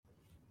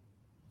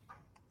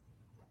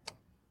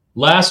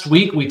Last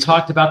week, we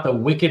talked about the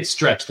wicked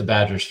stretch the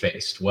Badgers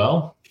faced.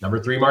 Well,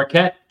 number 3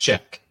 Marquette,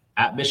 check.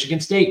 At Michigan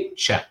State,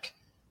 check.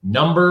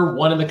 Number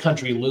 1 in the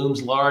country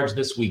looms large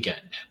this weekend.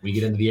 We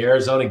get into the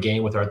Arizona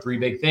game with our 3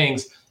 big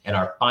things and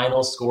our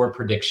final score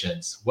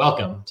predictions.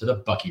 Welcome to the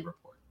Bucky Report.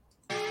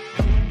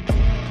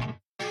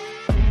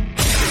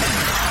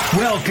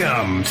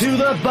 Welcome to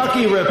the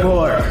Bucky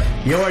Report,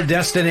 your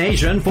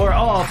destination for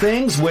all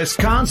things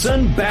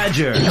Wisconsin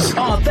Badgers.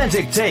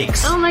 Authentic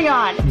takes. Oh my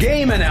God.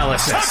 Game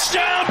analysis.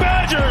 Touchdown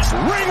Badgers!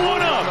 Ring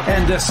one up!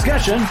 And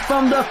discussion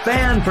from the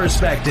fan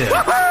perspective.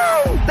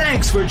 Woo-hoo!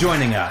 Thanks for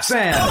joining us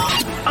and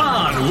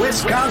on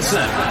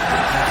Wisconsin.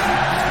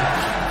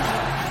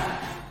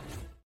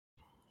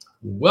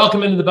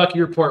 Welcome into the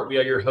Bucky Report. We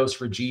are your hosts,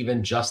 Rajeev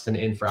and Justin,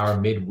 in for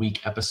our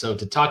midweek episode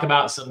to talk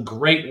about some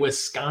great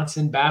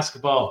Wisconsin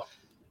basketball.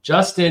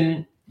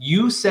 Justin,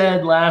 you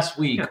said last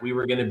week we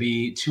were going to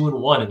be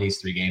 2-1 in these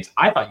 3 games.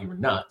 I thought you were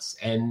nuts.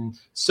 And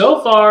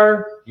so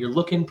far, you're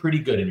looking pretty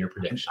good in your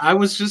prediction. I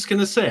was just going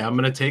to say, I'm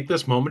going to take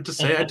this moment to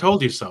say I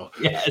told you so.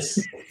 Yes.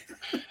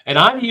 And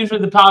I'm usually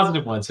the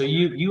positive one. So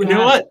you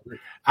know what?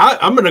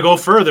 I'm going to go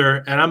further,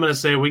 and I'm going to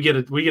say we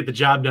get the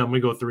job done. We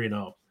go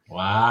 3-0.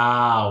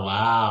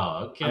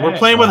 Wow. Okay. We're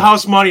playing with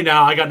house money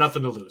now. I got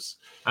nothing to lose.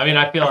 I mean,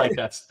 I feel like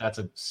that's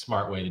a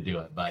smart way to do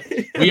it. But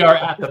we are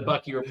at the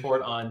Bucky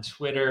Report on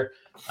Twitter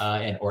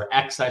or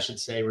X, I should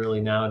say, really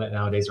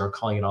nowadays. We're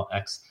calling it all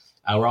X.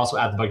 We're also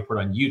at the Bucky Report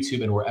on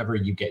YouTube and wherever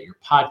you get your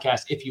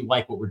podcast. If you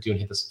like what we're doing,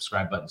 hit the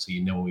subscribe button so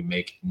you know when we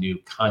make new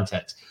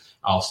content.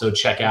 Also,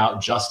 check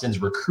out Justin's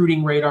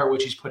recruiting radar,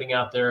 which he's putting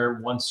out there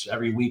once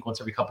every week,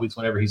 once every couple weeks,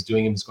 whenever he's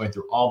doing him. He's going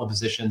through all the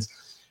positions.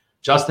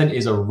 Justin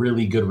is a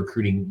really good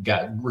recruiting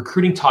guy,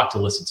 recruiting talk to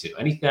listen to.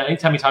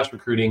 Anytime he talks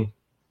recruiting,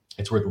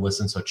 it's worth a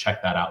listen, so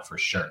check that out for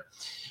sure.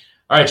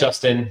 All right,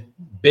 Justin,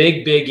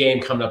 big game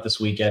coming up this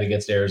weekend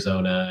against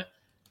Arizona.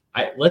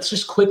 Let's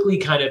just quickly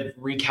kind of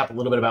recap a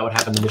little bit about what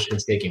happened in the Michigan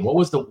State game. What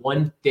was the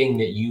one thing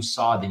that you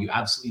saw that you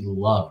absolutely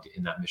loved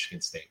in that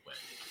Michigan State win?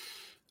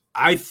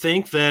 I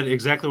think that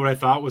exactly what I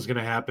thought was going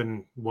to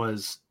happen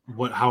was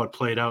how it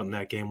played out in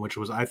that game, which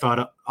was I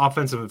thought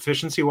offensive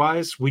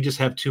efficiency-wise, we just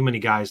have too many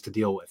guys to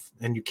deal with,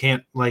 and you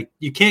can't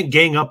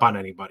gang up on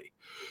anybody,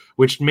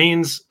 which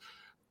means –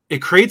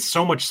 it creates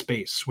so much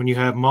space when you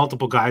have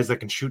multiple guys that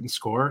can shoot and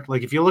score.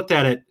 Like if you looked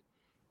at it,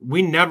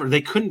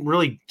 they couldn't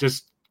really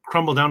just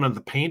crumble down on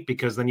the paint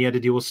because then you had to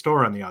deal with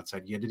Storr on the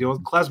outside. You had to deal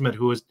with Klesmet,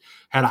 who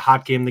had a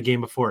hot game the game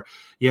before.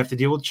 You have to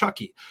deal with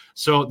Chucky.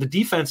 So the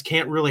defense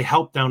can't really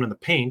help down in the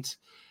paint.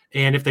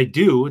 And if they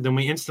do, then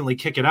we instantly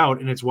kick it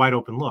out and it's wide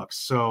open looks.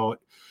 So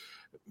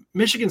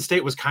Michigan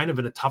State was kind of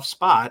in a tough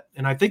spot.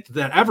 And I think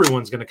that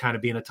everyone's going to kind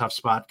of be in a tough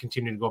spot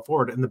continuing to go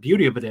forward. And the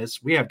beauty of it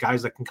is we have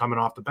guys that can come in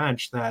off the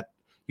bench that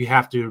you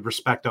have to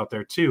respect out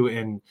there too,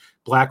 in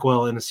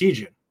Blackwell and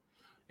Asigian.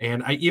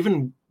 And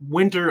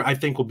Winter, I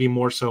think, will be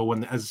more so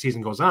as the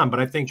season goes on. But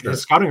I think the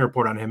scouting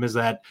report on him is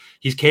that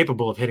he's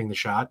capable of hitting the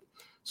shot.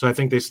 So I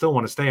think they still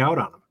want to stay out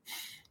on him.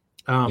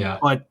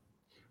 But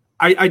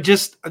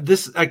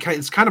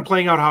it's kind of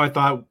playing out how I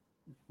thought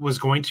was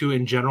going to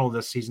in general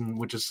this season,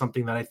 which is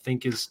something that I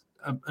think is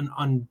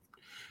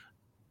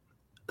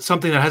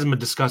something that hasn't been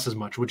discussed as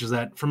much, which is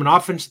that from an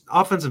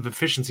offensive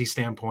efficiency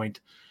standpoint,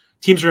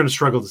 teams are going to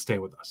struggle to stay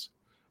with us.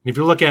 And if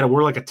you look at it,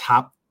 we're like a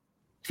top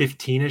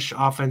 15-ish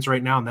offense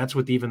right now, and that's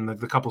with even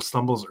the couple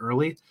stumbles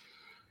early.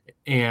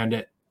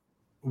 And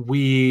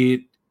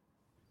we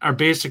are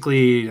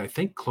basically, I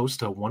think, close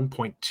to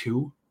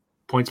 1.2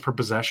 points per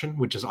possession,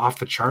 which is off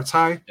the charts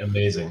high.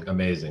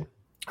 Amazing.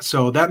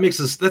 So that's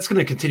going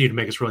to continue to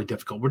make us really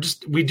difficult.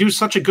 We do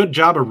such a good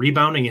job of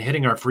rebounding and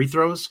hitting our free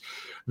throws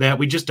that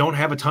we just don't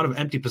have a ton of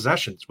empty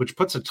possessions, which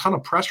puts a ton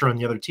of pressure on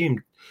the other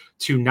team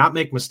to not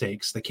make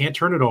mistakes. They can't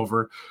turn it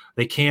over.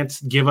 They can't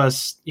give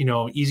us,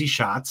 easy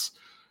shots.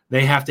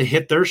 They have to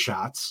hit their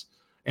shots.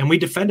 And we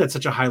defend at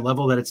such a high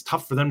level that it's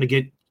tough for them to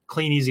get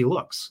clean, easy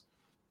looks.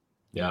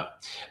 Yeah.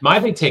 My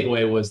big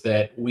takeaway was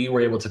that we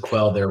were able to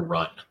quell their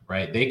run,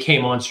 right? They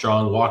came on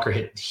strong. Walker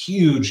hit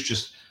huge,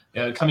 just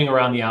coming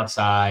around the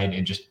outside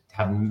and just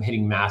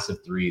hitting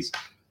massive threes.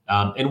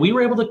 And we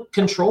were able to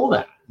control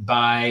that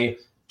by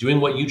doing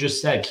what you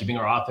just said, keeping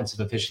our offensive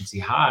efficiency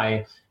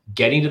high,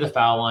 getting to the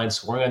foul line,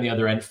 scoring on the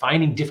other end,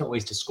 finding different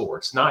ways to score.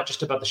 It's not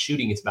just about the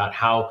shooting. It's about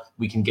how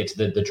we can get to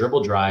the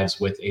dribble drives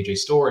with AJ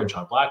Storr and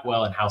John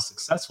Blackwell and how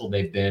successful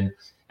they've been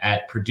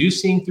at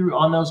producing through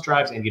on those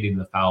drives and getting to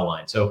the foul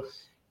line. So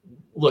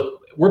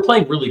look, we're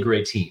playing really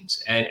great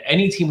teams, and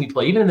any team we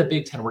play, even in the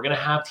Big Ten, we're going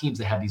to have teams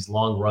that have these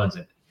long runs,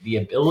 and the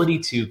ability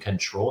to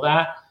control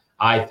that,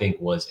 I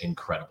think, was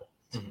incredible.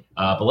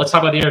 But let's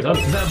talk about the Arizona.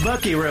 The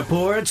Bucky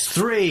Report's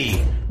 3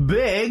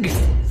 big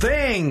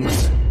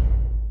things.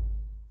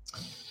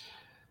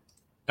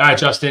 All right,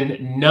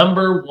 Justin.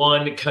 Number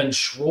 1,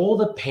 control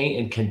the paint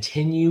and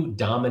continue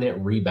dominant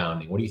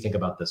rebounding. What do you think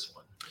about this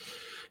one?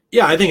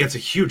 Yeah, I think it's a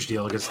huge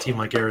deal against a team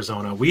like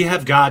Arizona. We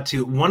have got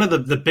to – one of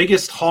the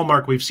biggest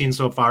hallmark we've seen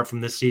so far from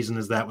this season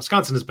is that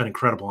Wisconsin has been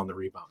incredible on the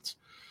rebounds.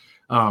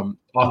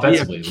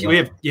 Offensively.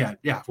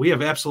 We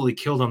have absolutely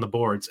killed on the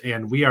boards,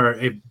 and we are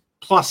a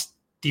plus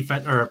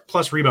defense or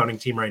plus rebounding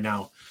team right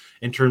now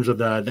in terms of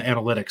the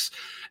analytics.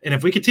 And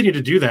if we continue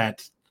to do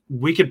that,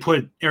 we could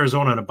put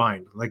Arizona in a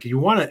bind. Like you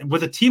want to,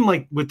 with a team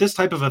like with this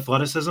type of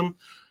athleticism,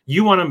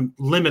 you want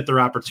to limit their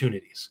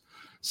opportunities.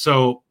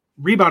 So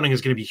rebounding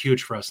is going to be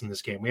huge for us in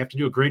this game. We have to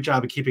do a great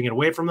job of keeping it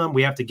away from them.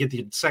 We have to get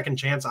the second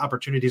chance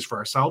opportunities for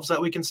ourselves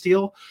that we can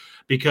steal,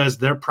 because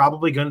they're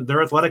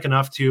athletic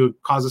enough to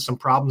cause us some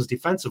problems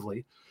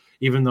defensively,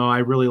 even though I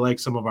really like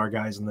some of our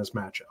guys in this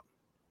matchup.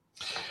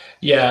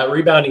 Yeah,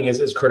 rebounding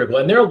is critical,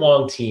 and they're a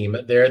long team.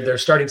 Their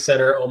starting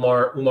center,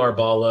 Umar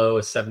Ballo,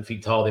 is 7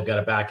 feet tall. They've got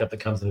a backup that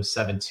comes in with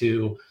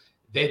 7'2".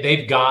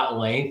 They've got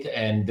length,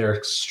 and they're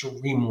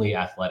extremely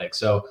athletic.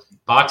 So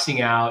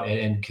boxing out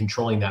and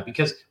controlling that,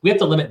 because we have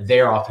to limit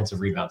their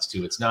offensive rebounds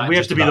too. It's not we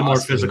have to be the more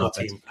physical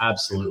team.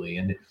 Absolutely,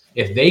 and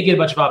if they get a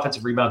bunch of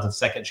offensive rebounds and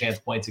second chance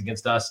points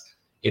against us,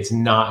 it's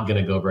not going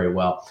to go very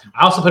well.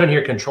 I also put in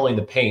here controlling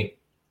the paint.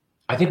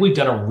 I think we've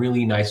done a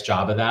really nice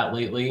job of that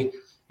lately.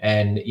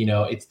 And,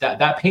 it's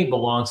that paint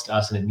belongs to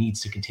us, and it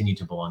needs to continue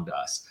to belong to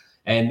us.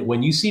 And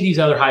when you see these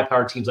other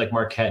high-powered teams like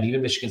Marquette and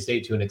even Michigan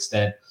State to an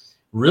extent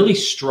really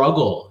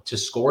struggle to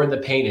score in the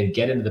paint and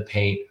get into the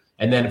paint,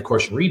 and then, of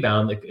course,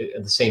 rebound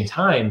at the same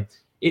time,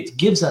 it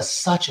gives us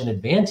such an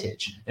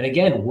advantage. And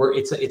again,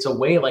 it's a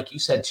way, like you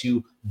said,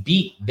 to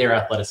beat their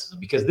athleticism,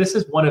 because this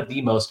is one of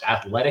the most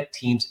athletic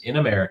teams in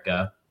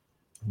America,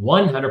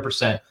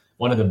 100%.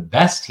 One of the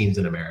best teams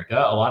in America.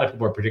 A lot of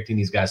people are predicting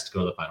these guys to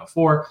go to the Final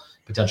Four,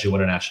 potentially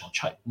win a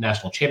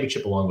national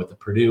championship along with the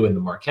Purdue and the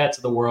Marquettes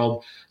of the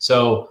world.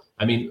 So,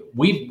 I mean,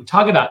 we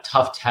talk about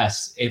tough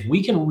tests. If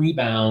we can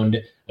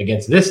rebound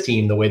against this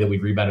team the way that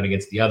we've rebounded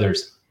against the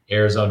others,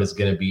 Arizona is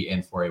going to be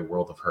in for a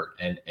world of hurt,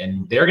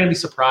 and they're going to be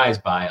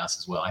surprised by us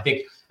as well. I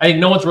think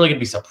no one's really going to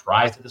be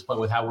surprised at this point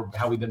with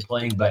how we've been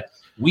playing, but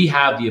we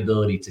have the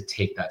ability to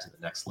take that to the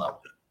next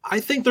level. I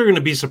think they're going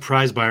to be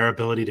surprised by our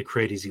ability to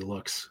create easy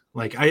looks.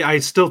 Like I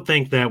still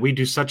think that we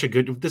do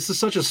this is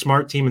such a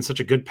smart team and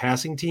such a good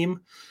passing team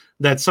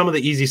that some of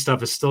the easy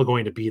stuff is still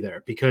going to be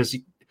there, because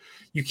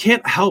you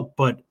can't help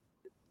but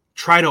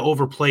try to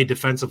overplay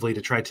defensively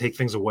to try to take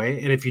things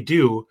away. And if you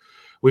do,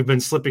 we've been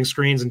slipping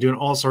screens and doing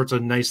all sorts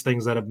of nice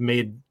things that have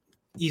made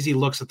easy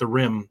looks at the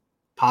rim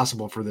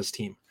possible for this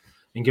team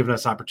and given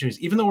us opportunities,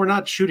 even though we're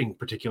not shooting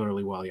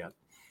particularly well yet.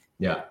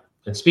 Yeah.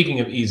 And speaking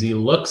of easy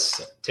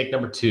looks, take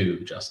number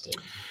 2, Justin.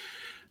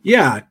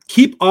 Yeah,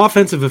 keep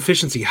offensive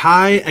efficiency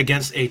high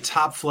against a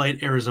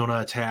top-flight Arizona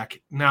attack.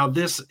 Now,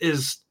 this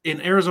is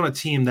an Arizona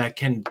team that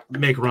can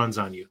make runs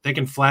on you. They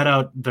can flat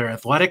out, they're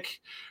athletic.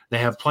 They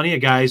have plenty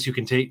of guys who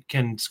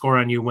can score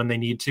on you when they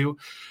need to.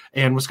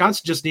 And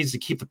Wisconsin just needs to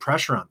keep the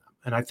pressure on them.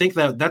 And I think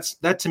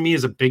that to me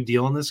is a big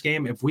deal in this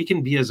game. If we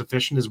can be as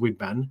efficient as we've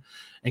been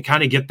and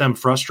kind of get them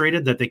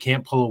frustrated that they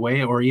can't pull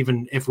away, or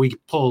even if we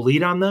pull a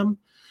lead on them,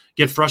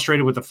 get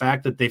frustrated with the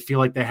fact that they feel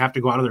like they have to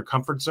go out of their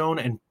comfort zone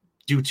and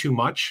do too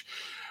much.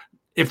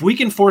 If we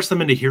can force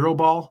them into hero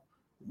ball,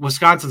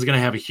 Wisconsin's going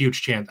to have a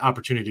huge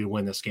opportunity to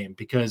win this game,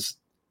 because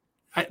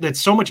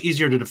it's so much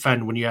easier to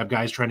defend when you have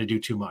guys trying to do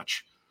too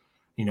much.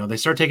 They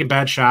start taking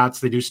bad shots.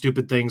 They do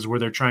stupid things where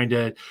they're trying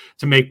to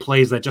make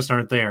plays that just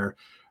aren't there.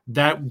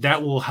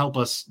 That will help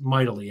us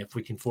mightily if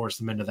we can force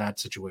them into that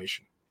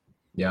situation.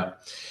 Yeah.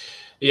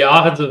 Yeah,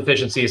 offensive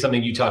efficiency is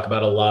something you talk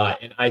about a lot.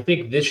 And I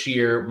think this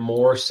year,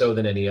 more so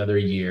than any other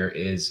year,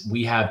 is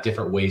we have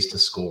different ways to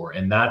score.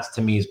 And that,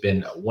 to me, has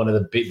been one of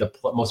the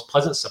most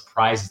pleasant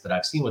surprises that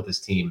I've seen with this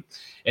team.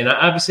 And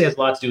obviously it has a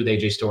lot to do with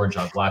A.J. Storr and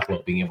John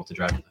Blackwell being able to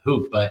drive to the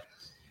hoop. But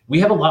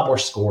we have a lot more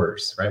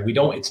scorers, right?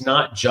 It's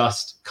not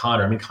just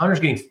Connor. I mean, Connor's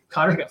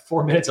got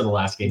 4 minutes in the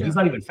last game. Yeah. He's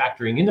not even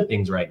factoring into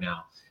things right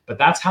now. But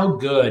that's how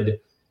good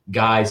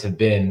guys have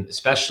been,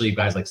 especially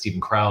guys like Stephen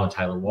Crowl and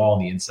Tyler Wall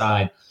on the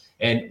inside.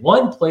 And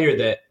one player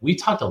that we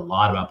talked a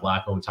lot about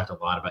Blackwell, we talked a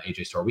lot about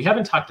A.J. Storr. We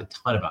haven't talked a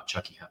ton about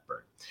Chucky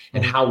Hepburn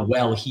and how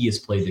well he has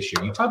played this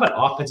year. You talk about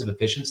offensive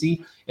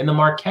efficiency in the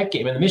Marquette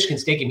game, in the Michigan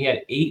State game, he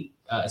had 8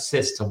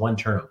 assists to 1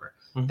 turnover.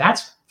 Mm-hmm.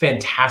 That's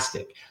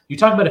fantastic. You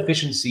talk about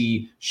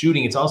efficiency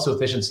shooting, it's also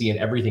efficiency in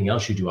everything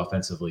else you do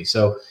offensively.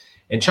 So,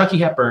 and Chucky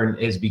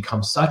Hepburn has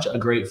become such a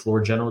great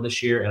floor general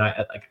this year.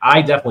 And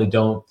I definitely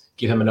don't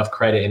give him enough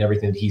credit in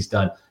everything that he's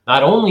done.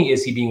 Not only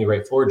is he being a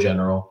great floor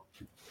general,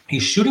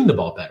 he's shooting the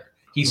ball better.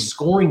 He's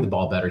scoring the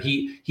ball better.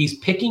 He's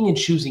picking and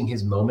choosing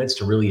his moments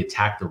to really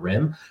attack the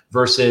rim,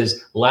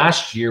 versus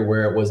last year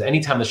where it was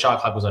anytime the shot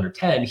clock was under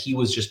 10, he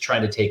was just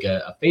trying to take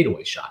a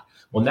fadeaway shot.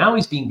 Well, now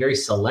he's being very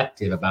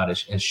selective about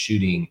his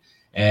shooting,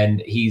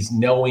 and he's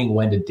knowing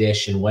when to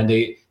dish and when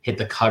to hit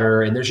the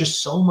cutter. And there's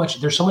so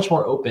much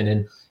more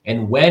open.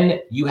 And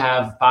when you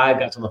have 5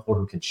 guys on the floor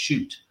who can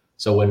shoot,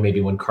 so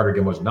when Carter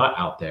Gilmore's not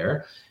out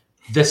there,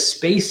 the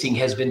spacing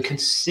has been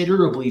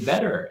considerably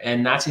better.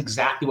 And that's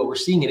exactly what we're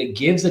seeing. And it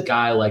gives a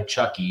guy like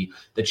Chucky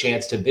the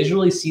chance to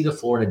visually see the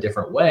floor in a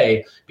different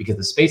way, because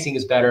the spacing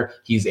is better.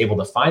 He's able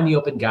to find the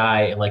open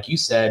guy. And like you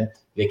said,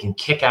 they can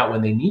kick out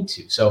when they need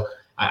to. So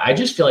I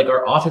just feel like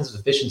our offensive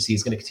efficiency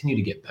is going to continue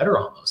to get better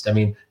almost. I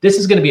mean, this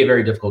is going to be a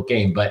very difficult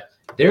game, but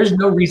there's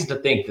no reason to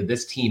think that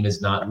this team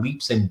is not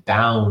leaps and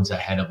bounds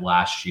ahead of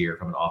last year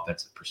from an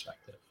offensive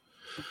perspective.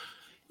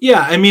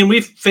 Yeah, I mean,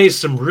 we've faced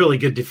some really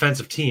good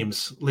defensive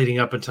teams leading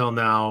up until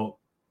now.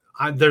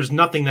 There's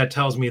nothing that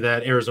tells me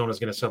that Arizona is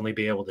going to suddenly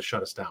be able to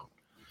shut us down.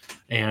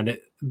 And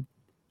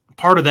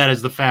part of that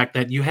is the fact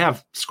that you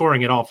have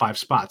scoring at all 5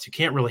 spots. You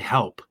can't really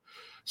help.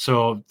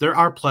 So there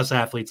are plus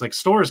athletes. Like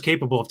Storr is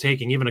capable of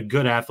taking even a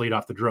good athlete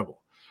off the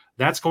dribble.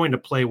 That's going to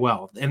play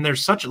well. And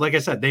there's such, like I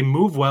said, they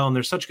move well and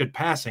there's such good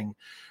passing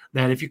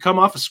that if you come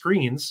off of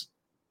screens,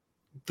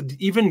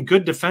 even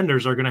good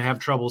defenders are going to have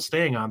trouble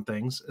staying on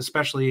things,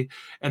 especially.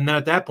 And then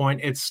at that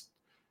point, it's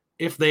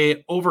if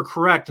they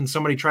overcorrect and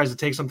somebody tries to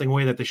take something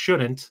away that they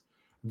shouldn't,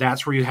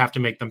 that's where you have to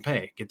make them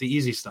pay, get the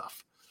easy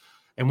stuff.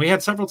 And we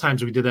had several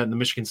times we did that in the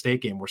Michigan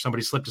State game where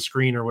somebody slipped a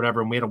screen or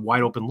whatever, and we had a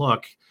wide open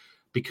look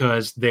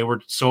because they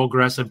were so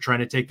aggressive trying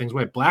to take things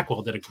away.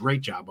 Blackwell did a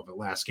great job of it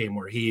last game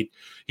where he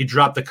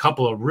dropped a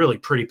couple of really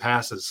pretty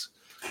passes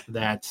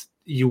that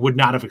you would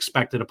not have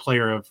expected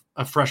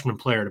a freshman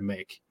player to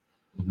make.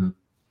 Mm-hmm.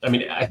 I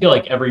mean, I feel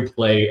like every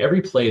play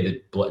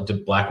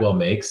that Blackwell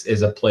makes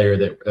is a play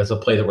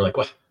that we're like,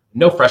 well,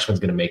 no freshman's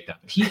going to make that.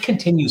 He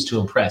continues to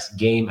impress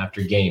game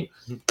after game.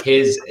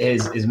 His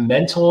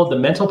mental, the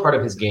mental part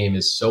of his game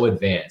is so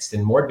advanced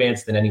and more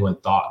advanced than anyone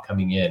thought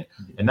coming in.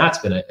 And that's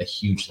been a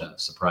huge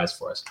surprise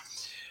for us.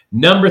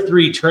 Number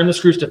 3, turn the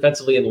screws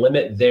defensively and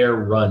limit their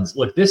runs.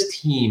 Look, this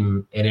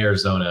team in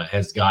Arizona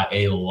has got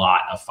a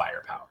lot of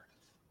firepower.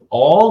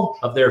 All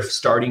of their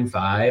starting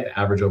 5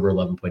 average over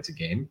 11 points a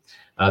game.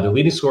 The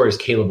leading scorer is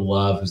Caleb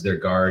Love, who's their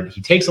guard.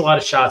 He takes a lot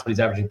of shots, but he's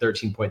averaging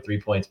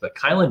 13.3 points. But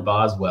Kylan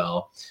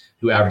Boswell,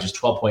 who averages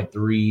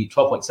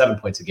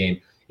 12.7 points a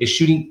game, is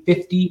shooting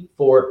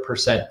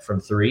 54% from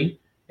 3.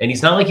 And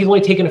he's not like he's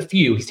only taken a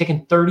few. He's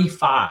taken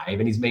 35,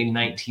 and he's made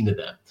 19 of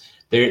them.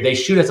 They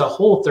shoot as a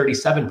whole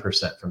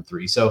 37% from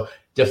 3. So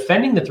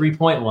defending the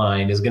 3-point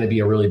line is going to be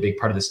a really big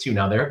part of this too.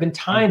 Now, there have been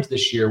times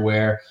this year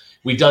where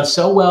we've done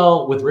so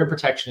well with rim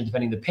protection and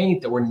defending the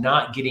paint that we're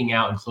not getting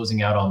out and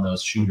closing out on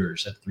those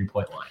shooters at the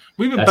 3-point line.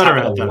 We've been better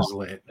at that as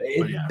late.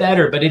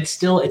 Better, but it's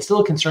still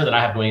a concern that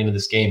I have going into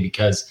this game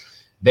because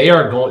they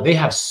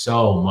have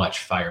so much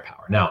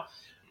firepower. Now,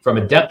 from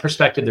a depth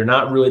perspective, they're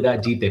not really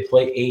that deep. They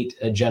play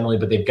 8 generally,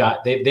 but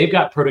they've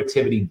got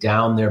productivity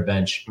down their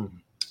bench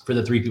for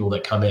the 3 people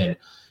that come in.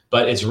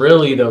 But it's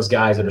really those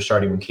guys that are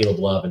starting with Caleb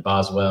Love and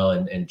Boswell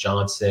and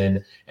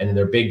Johnson. And then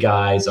their big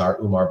guys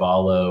are Umar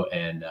Ballo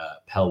and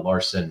Pell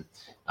Larson.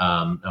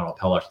 I don't know,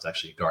 Pell Larson's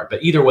actually a guard.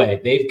 But either way,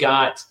 they've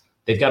got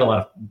a lot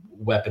of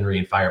weaponry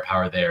and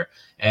firepower there.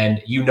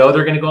 And they're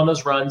going to go on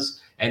those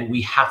runs. And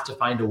we have to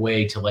find a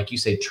way to, like you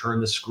say, turn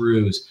the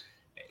screws.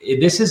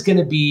 This is going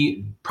to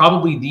be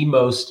probably the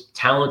most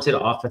talented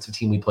offensive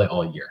team we play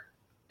all year.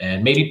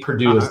 And maybe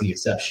Purdue is the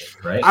exception,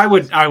 right? I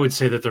would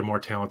say that they're more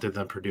talented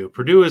than Purdue.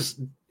 Purdue is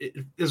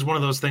one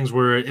of those things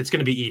where it's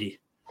going to be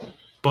Edey.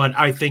 But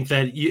I think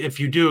that if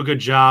you do a good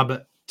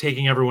job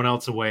taking everyone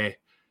else away,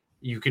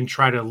 you can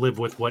try to live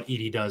with what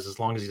Edey does as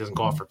long as he doesn't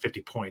go off for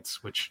 50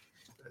 points, which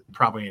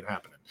probably ain't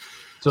happening.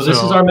 So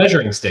this is our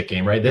measuring stick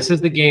game, right? This is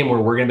the game where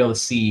we're going to be able to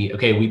see,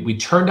 okay, we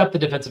turned up the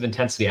defensive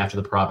intensity after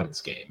the Providence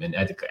game. And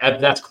I think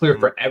that's clear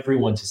for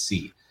everyone to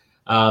see.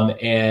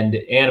 And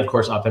of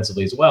course,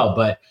 offensively as well.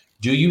 But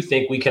do you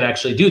think we can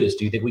actually do this?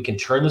 Do you think we can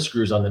turn the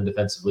screws on them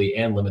defensively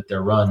and limit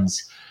their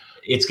runs?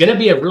 It's going to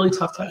be a really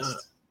tough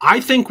test. I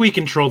think we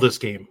control this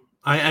game.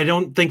 I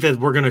don't think that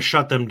we're going to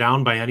shut them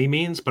down by any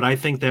means, but I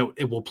think that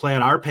it will play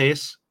at our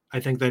pace.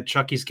 I think that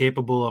Chucky's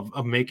capable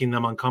of making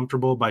them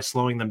uncomfortable by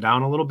slowing them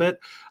down a little bit.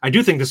 I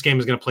do think this game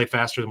is going to play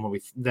faster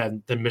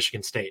than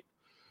Michigan State.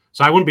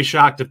 So I wouldn't be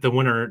shocked if the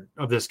winner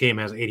of this game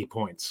has 80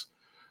 points.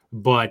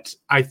 But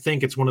I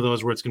think it's one of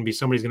those where it's going to be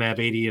somebody's going to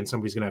have 80 and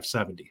somebody's going to have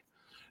 70.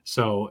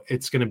 So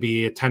it's going to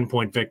be a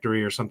 10-point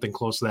victory or something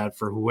close to that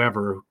for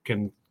whoever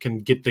can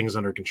get things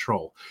under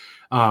control.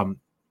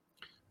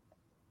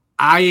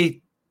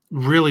 I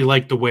really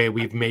like the way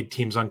we've made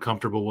teams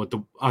uncomfortable with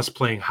us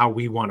playing how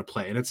we want to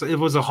play. And it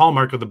was a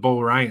hallmark of the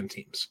Bo Ryan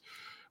teams.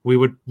 We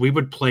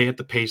would play at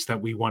the pace that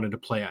we wanted to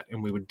play at,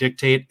 and we would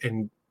dictate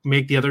and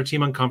make the other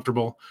team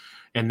uncomfortable,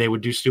 and they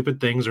would do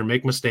stupid things or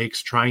make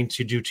mistakes trying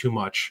to do too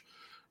much.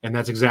 And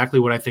that's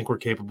exactly what I think we're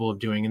capable of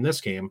doing in this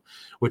game,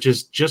 which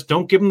is just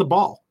don't give them the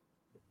ball.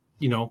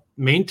 Don't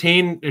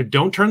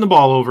turn the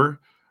ball over,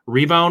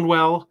 rebound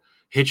well,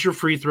 hit your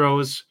free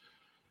throws,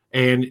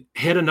 and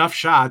hit enough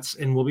shots,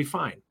 and we'll be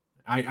fine.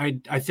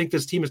 I think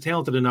this team is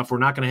talented enough. We're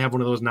not going to have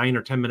one of those 9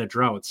 or 10-minute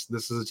droughts.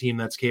 This is a team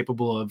that's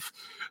capable of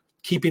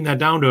keeping that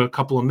down to a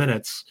couple of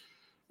minutes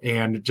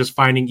and just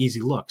finding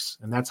easy looks.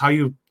 And that's how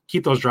you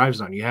keep those drives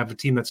on. You have a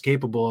team that's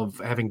capable of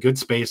having good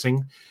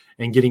spacing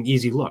and getting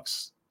easy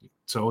looks.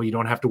 So you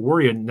don't have to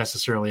worry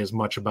necessarily as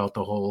much about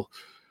the whole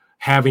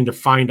having to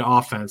find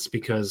offense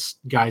because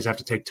guys have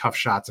to take tough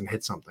shots and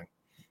hit something.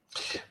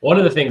 One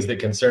of the things that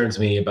concerns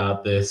me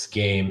about this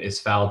game is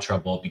foul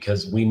trouble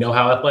because we know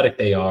how athletic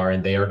they are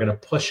and they are going to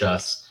push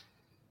us.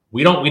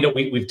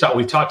 we've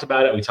talked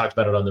about it. We talked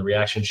about it on the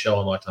reaction show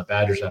on Locked On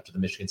Badgers after the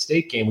Michigan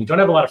State game. We don't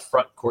have a lot of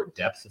front court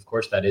depth. Of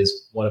course, that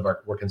is one of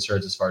our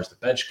concerns as far as the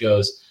bench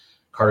goes.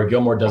 Carter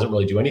Gilmore doesn't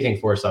really do anything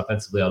for us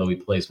offensively, although he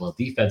plays well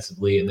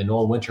defensively. And then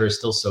Nolan Winter is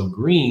still so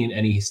green,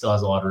 and he still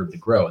has a lot of room to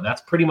grow. And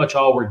that's pretty much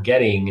all we're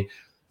getting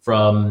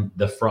from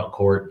the front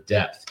court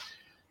depth.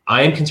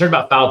 I am concerned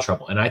about foul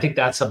trouble, and I think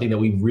that's something that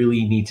we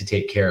really need to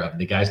take care of.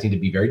 The guys need to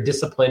be very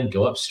disciplined,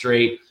 go up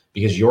straight,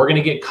 because you're going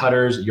to get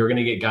cutters. You're going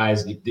to get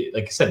guys, like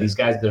I said, these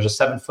guys, there's a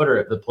 7-footer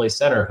at the play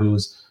center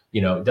who's,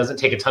 doesn't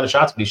take a ton of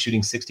shots, but he's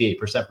shooting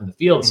 68% from the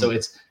field. So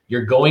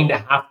you're going to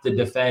have to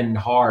defend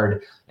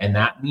hard, and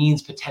that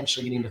means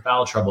potentially getting into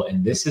foul trouble.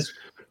 And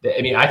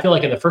I feel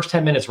like in the first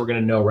 10 minutes, we're going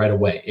to know right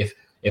away.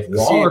 If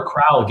Wall or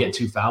Crowl get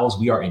 2 fouls,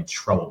 we are in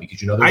trouble because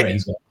he's going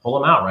to pull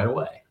them out right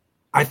away.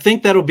 I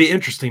think that'll be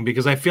interesting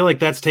because I feel like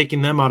that's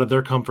taking them out of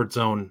their comfort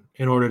zone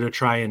in order to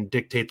try and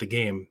dictate the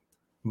game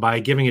by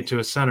giving it to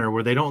a center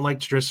where they don't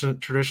like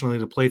traditionally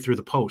to play through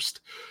the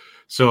post.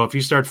 So if you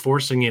start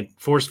force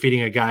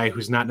feeding a guy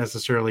who's not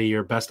necessarily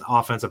your best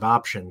offensive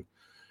option,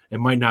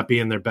 it might not be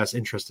in their best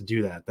interest to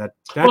do that.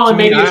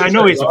 I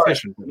know he's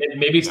efficient.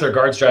 Maybe it's their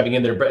guards driving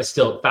in there, but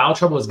still, foul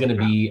trouble is going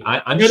to be.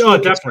 I'm sure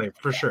definitely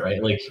for sure.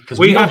 Right, because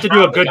we have to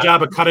do a good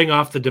job of cutting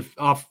off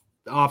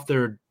off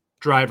their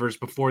drivers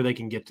before they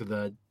can get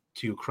to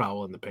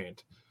Crowl in the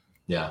paint.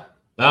 Yeah.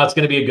 Well, it's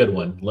going to be a good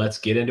one. Let's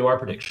get into our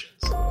predictions.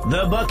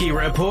 The Bucky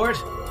Report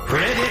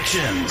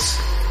predictions.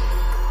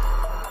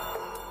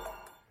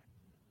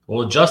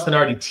 Well, Justin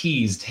already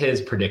teased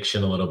his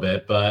prediction a little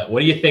bit, but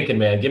what are you thinking,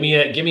 man? Give me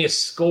a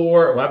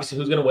score. Well, obviously,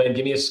 who's going to win?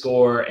 Give me a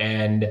score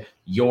and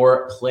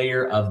your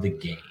player of the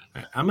game.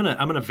 I'm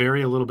gonna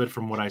vary a little bit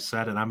from what I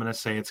said, and I'm gonna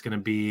say it's going to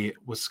be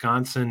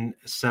Wisconsin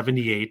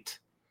 78,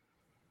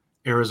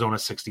 Arizona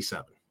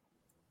 67.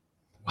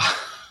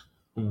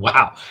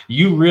 Wow.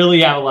 You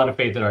really have a lot of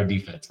faith in our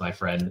defense, my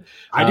friend.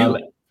 I do.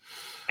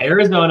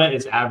 Arizona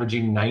is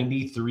averaging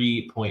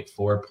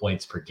 93.4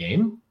 points per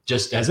game.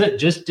 Just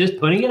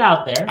putting it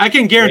out there. I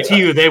can guarantee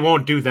you they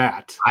won't do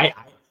that. I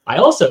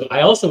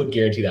also would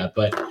guarantee that,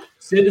 but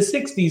the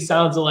 60s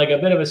sounds like a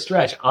bit of a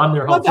stretch on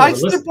their home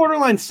field. They're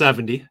borderline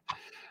 70.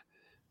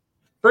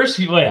 First,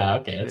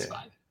 okay, that's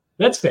fine.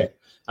 That's fair.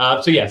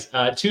 So yes,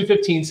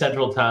 2:15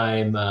 Central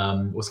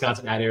Time,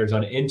 Wisconsin at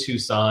Arizona in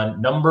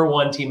Tucson, number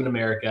 1 team in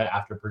America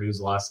after Purdue's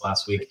loss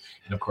last week,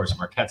 and of course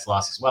Marquette's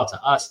loss as well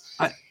to us.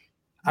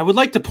 I would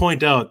like to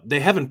point out they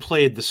haven't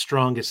played the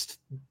strongest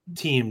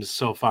teams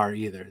so far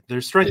either.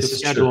 Their strength of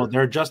schedule,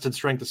 their adjusted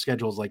strength of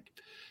schedule is like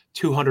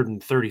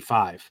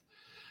 235.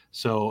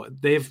 So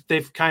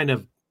they've kind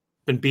of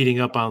been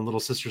beating up on Little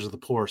Sisters of the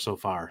Poor so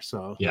far.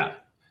 So yeah.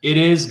 It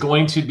is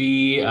going to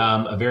be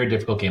a very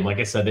difficult game. Like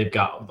I said, they've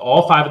got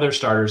all 5 of their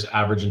starters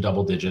average in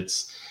double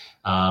digits.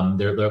 Pell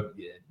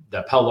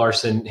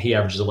Larson, he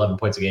averages 11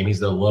 points a game. He's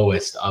the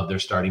lowest of their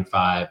starting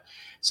 5.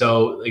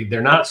 So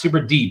they're not super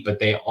deep, but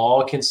they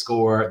all can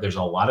score. There's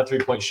a lot of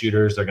 3-point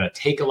shooters. They're going to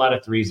take a lot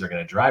of threes. They're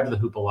going to drive to the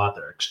hoop a lot.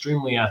 They're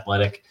extremely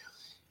athletic.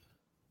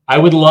 I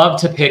would love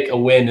to pick a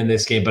win in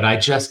this game, but I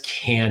just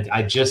can't.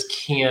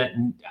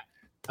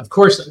 Of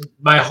course,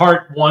 my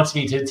heart wants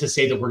me to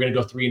say that we're going to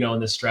go 3-0 in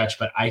this stretch,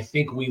 but I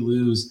think we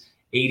lose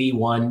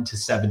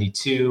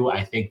 81-72.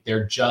 I think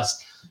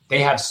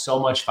they have so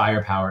much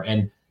firepower.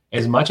 And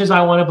as much as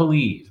I want to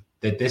believe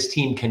that this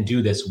team can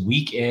do this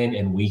week in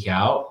and week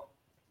out,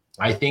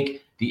 I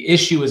think the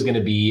issue is going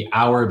to be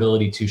our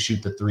ability to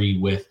shoot the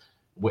 3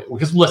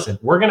 because listen,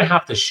 we're going to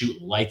have to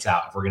shoot lights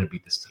out if we're going to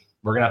beat this team.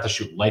 We're going to have to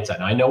shoot lights out.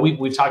 Now, I know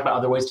we've talked about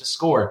other ways to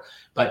score,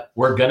 but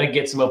we're going to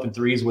get some open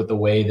threes with the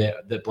way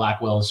that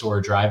Blackwell and Storr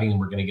are driving, and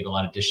we're going to get a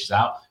lot of dishes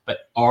out.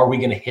 But are we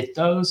going to hit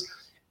those?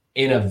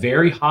 In a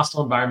very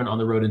hostile environment on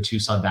the road in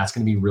Tucson, that's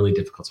going to be really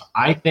difficult. So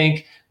I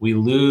think we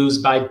lose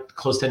by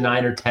close to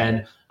 9 or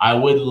 10. I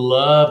would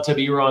love to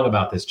be wrong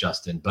about this,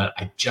 Justin, but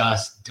I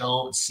just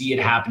don't see it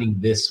happening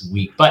this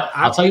week. But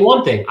I'll tell you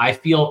one thing. I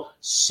feel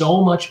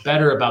so much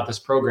better about this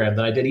program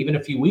than I did even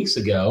a few weeks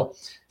ago.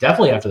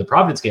 Definitely after the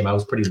Providence game, I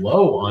was pretty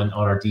low on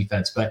our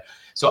defense. But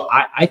so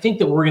I think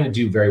that we're going to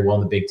do very well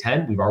in the Big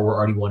Ten. We're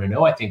already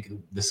 1-0. I think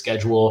the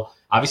schedule,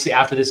 obviously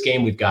after this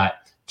game, we've got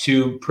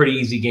 2 pretty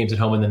easy games at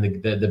home, and then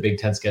the Big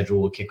Ten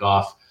schedule will kick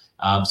off.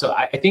 So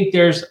I think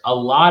there's a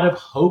lot of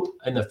hope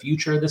in the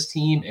future of this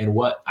team and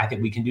what I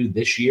think we can do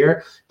this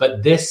year.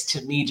 But this,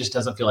 to me, just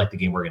doesn't feel like the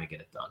game we're going to get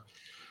it done.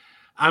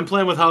 I'm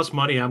playing with house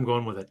money. I'm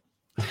going with it.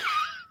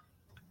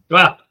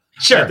 Well,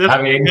 sure.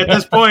 At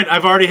this point,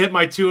 I've already hit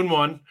my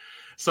 2-1.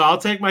 So I'll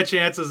take my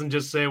chances and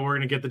just say we're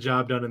going to get the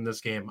job done in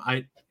this game.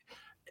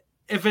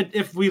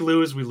 If we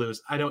lose, we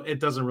lose. It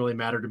doesn't really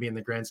matter to me in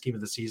the grand scheme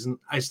of the season.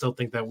 I still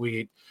think that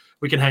we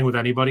can hang with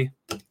anybody.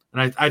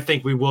 And I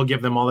think we will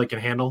give them all they can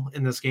handle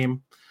in this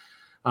game.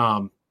 I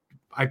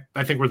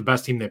think we're the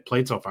best team they've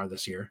played so far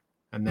this year.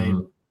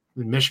 And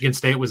Michigan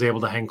State was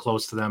able to hang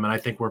close to them. And I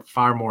think we're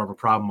far more of a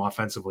problem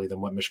offensively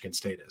than what Michigan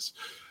State is.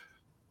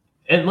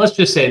 And let's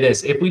just say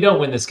this: if we don't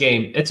win this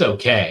game, it's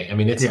okay. I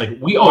mean, it's like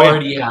we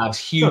already have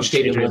huge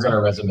statement wins on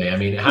our resume. I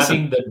mean,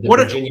 having the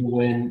Virginia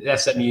win,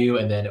 SMU,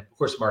 and then of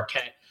course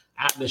Marquette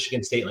at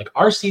Michigan State. Like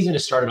our season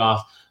has started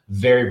off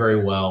very,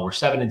 very well. We're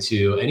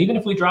 7-2, and even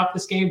if we drop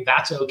this game,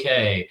 that's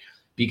okay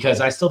because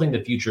I still think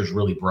the future is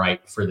really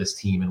bright for this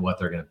team and what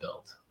they're going to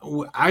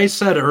build. I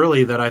said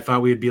early that I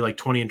thought we'd be like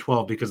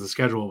 20-12 because the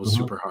schedule was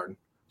super hard.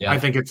 Yeah. I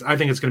think it's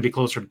going to be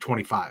closer to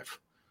 25.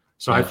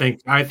 So I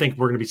think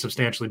we're going to be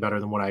substantially better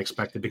than what I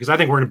expected because I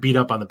think we're going to beat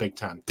up on the Big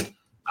Ten.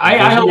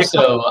 I hope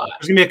so.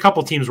 There's going to be a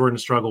couple teams we're going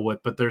to struggle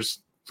with, but there's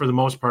for the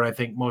most part, I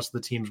think most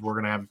of the teams we're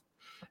going to have,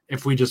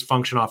 if we just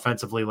function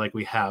offensively like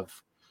we have,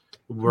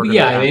 we're going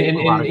to have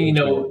and you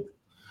know,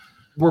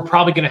 we're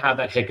probably going to have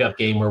that hiccup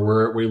game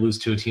where we lose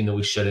to a team that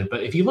we shouldn't.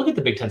 But if you look at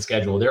the Big Ten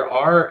schedule, there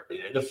are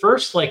the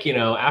first, like, you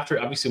know, after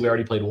obviously we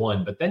already played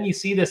one, but then you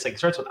see this, like, it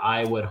starts with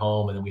Iowa at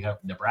home, and then we have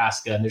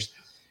Nebraska, and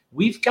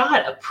we've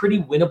got a pretty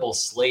winnable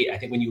slate, I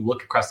think, when you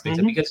look across the Big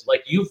Ten, because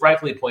like you've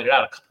rightfully pointed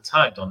out a couple of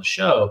times on the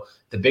show,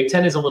 the Big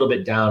Ten is a little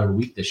bit down and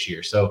weak this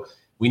year. So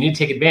we need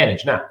to take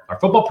advantage. Now, our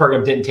football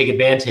program didn't take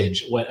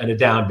advantage in a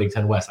down Big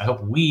Ten West. I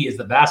hope we, as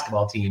the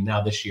basketball team, now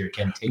this year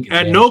can take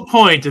advantage. At no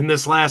point in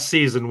this last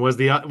season was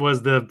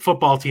the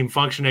football team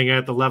functioning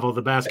at the level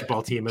the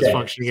basketball team is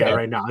functioning at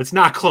right now. It's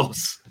not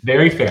close.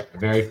 Very fair.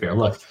 Very fair.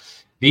 Look,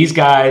 these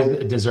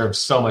guys deserve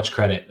so much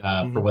credit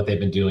for what they've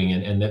been doing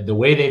and the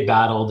way they've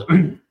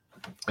battled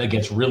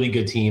against really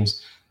good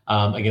teams,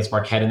 against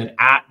Marquette, and then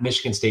at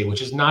Michigan State,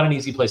 which is not an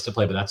easy place to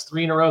play, but that's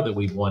 3 in a row that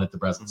we've won at the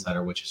Breslin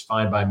Center, which is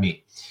fine by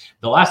me.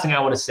 The last thing I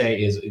want to say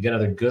is again,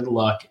 another good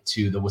luck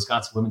to the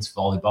Wisconsin women's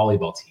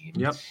volleyball team.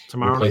 Yep,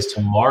 tomorrow. We plays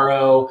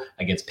tomorrow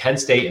against Penn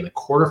State in the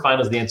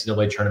quarterfinals of the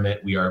NCAA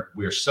tournament. We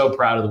are so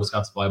proud of the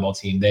Wisconsin volleyball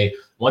team. They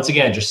once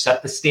again just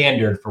set the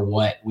standard for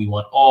what we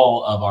want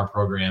all of our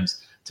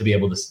programs to be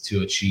able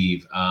to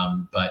achieve.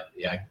 But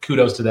yeah,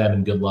 kudos to them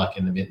and good luck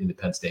in the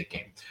Penn State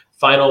game.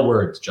 Final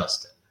words,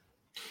 Justin.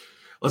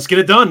 Let's get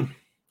it done.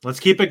 Let's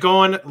keep it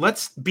going.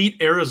 Let's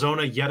beat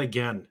Arizona yet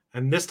again,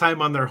 and this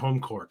time on their home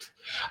court.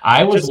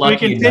 I was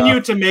lucky to continue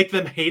to make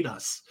them hate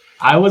us.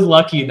 I was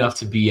lucky enough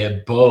to be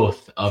at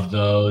both of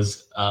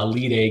those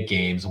Elite Eight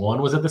games.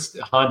 One was at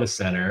the Honda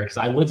Center because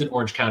I lived in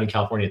Orange County,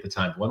 California at the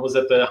time. One was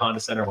at the Honda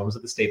Center. One was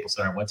at the Staples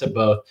Center. I went to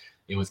both.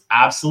 It was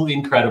absolutely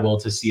incredible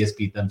to see us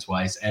beat them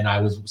twice, and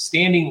I was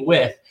standing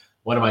with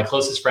one of my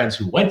closest friends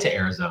who went to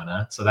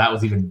Arizona, so that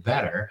was even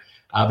better.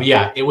 But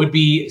yeah, it would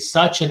be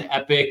such an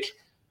epic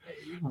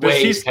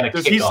way to kind of kick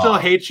off. Does he still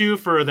hate you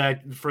for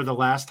the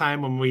last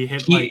time when we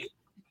hit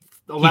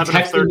 11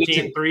 or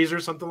 13 threes or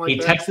something like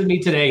that? He texted me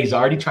today. He's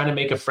already trying to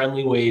make a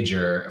friendly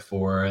wager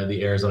for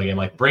the Arizona game.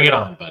 Like, bring it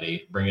on,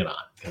 buddy. Bring it on.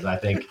 Because I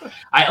think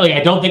I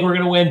don't think we're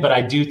going to win, but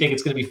I do think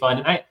it's going to be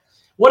fun. And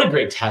what a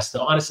great test,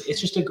 though. Honestly, it's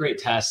just a great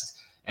test.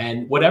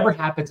 And whatever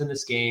happens in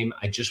this game,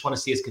 I just want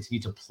to see us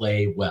continue to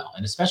play well,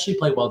 and especially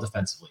play well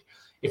defensively.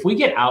 If we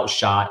get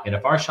outshot and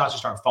if our shots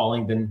just aren't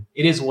falling, then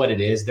it is what it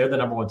is. They're the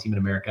number one team in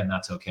America, and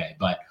that's okay.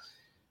 But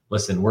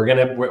listen, we're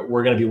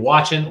gonna be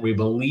watching. We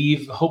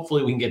believe,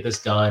 hopefully, we can get this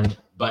done.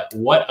 But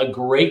what a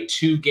great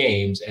 2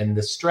 games, and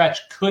the stretch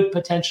could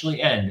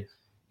potentially end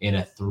in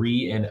a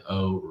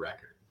 3-0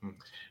 record.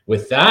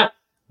 With that,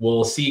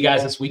 we'll see you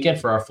guys this weekend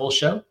for our full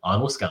show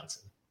on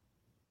Wisconsin.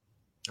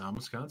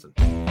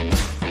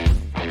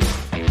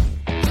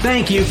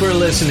 Thank you for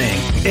listening.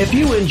 If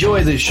you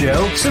enjoy the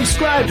show,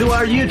 subscribe to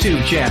our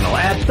YouTube channel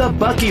at The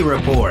Bucky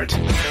Report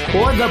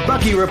or The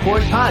Bucky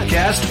Report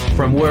Podcast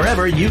from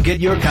wherever you get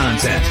your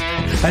content.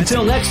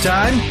 Until next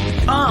time,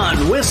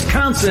 on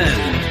Wisconsin.